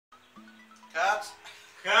Cut!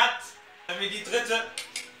 Cut! Dann die dritte.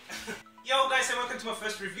 Yo guys, and welcome to my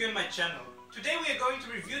first review on my channel. Today we are going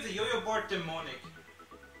to review the YoYoBoard Demonic.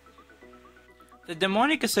 The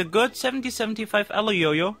Demonic is a good 7075 alloy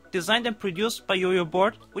yo-yo, designed and produced by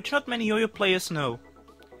YoYoBoard, which not many yo-yo players know.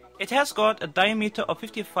 It has got a diameter of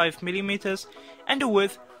 55mm and a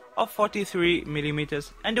width of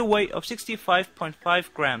 43mm and a weight of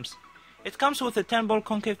 65.5 grams. It comes with a 10-ball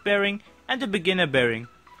concave bearing and a beginner bearing.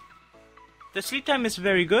 The sleep time is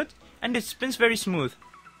very good and it spins very smooth.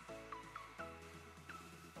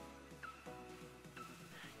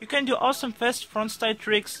 You can do awesome fast front style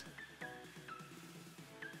tricks,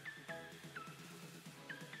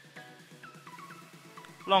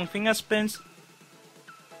 long finger spins,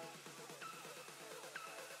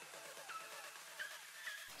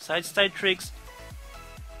 side style tricks,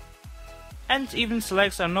 and even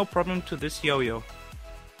slags are no problem to this yo-yo.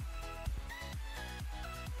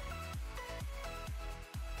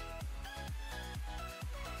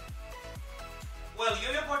 Well,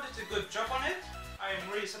 YoYoBoard did a good job on it. I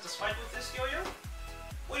am really satisfied with this yo-yo.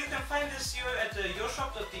 Well, you can find this yo at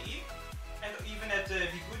yoshop.de and even at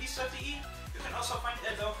vgoodies.de. You can also find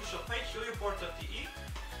it at the official page yoyoboard.de.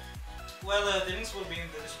 Well, the links will be in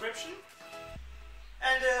the description.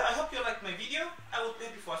 And I hope you liked my video. I will be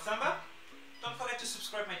happy for a thumb up. Don't forget to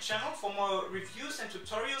subscribe my channel for more reviews and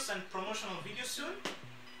tutorials and promotional videos soon.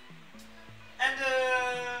 And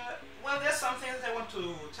well, there's something that I want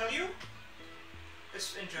to tell you.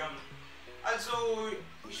 It's in German. Also,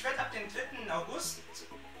 ich werde ab dem 3. August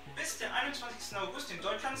bis den 21. August in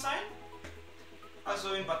Deutschland sein.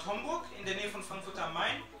 Also in Bad Homburg, in der Nähe von Frankfurt am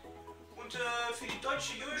Main. Und für die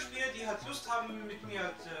deutschen Jojo-Spieler, die halt Lust haben, mit mir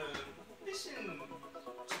halt ein bisschen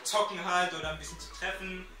zu zocken halt oder ein bisschen zu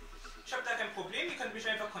treffen. Ich habe da kein Problem, ihr könnt mich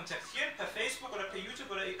einfach kontaktieren per Facebook oder per YouTube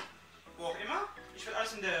oder wo auch immer. Ich werde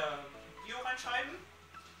alles in der Bio reinschreiben.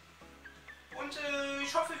 Und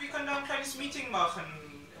ich hoffe, wir können da ein kleines Meeting machen.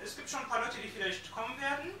 Es gibt schon ein paar Leute, die vielleicht kommen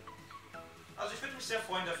werden. Also ich würde mich sehr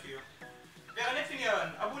freuen dafür. Wäre nett, wenn ihr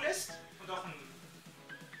ein Abo lässt und auch ein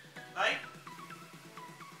Like.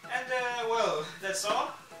 And well, that's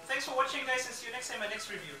all. Thanks for watching guys and see you next time in my next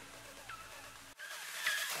review.